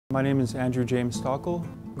My name is Andrew James Stockell.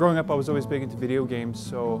 Growing up, I was always big into video games,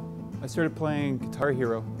 so I started playing Guitar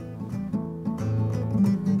Hero.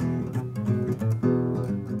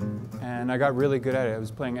 And I got really good at it. I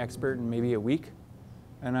was playing expert in maybe a week.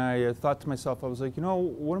 And I thought to myself, I was like, you know,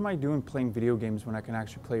 what am I doing playing video games when I can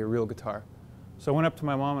actually play a real guitar? So I went up to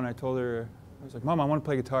my mom and I told her, I was like, Mom, I want to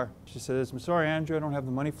play guitar. She says, I'm sorry, Andrew, I don't have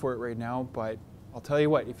the money for it right now, but I'll tell you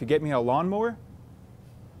what, if you get me a lawnmower,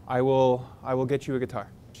 I will get you a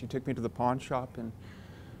guitar. She took me to the pawn shop and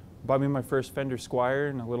bought me my first Fender Squier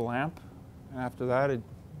and a little amp. And after that,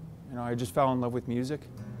 I just fell in love with music.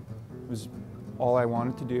 It was all I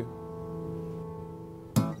wanted to do.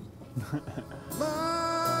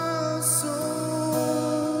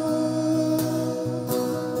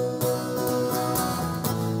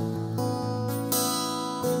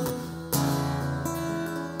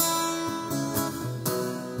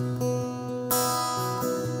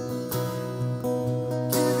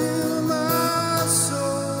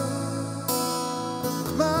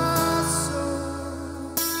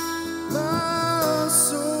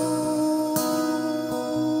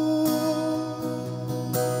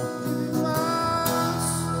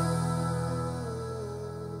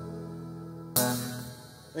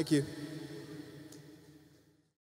 Thank you.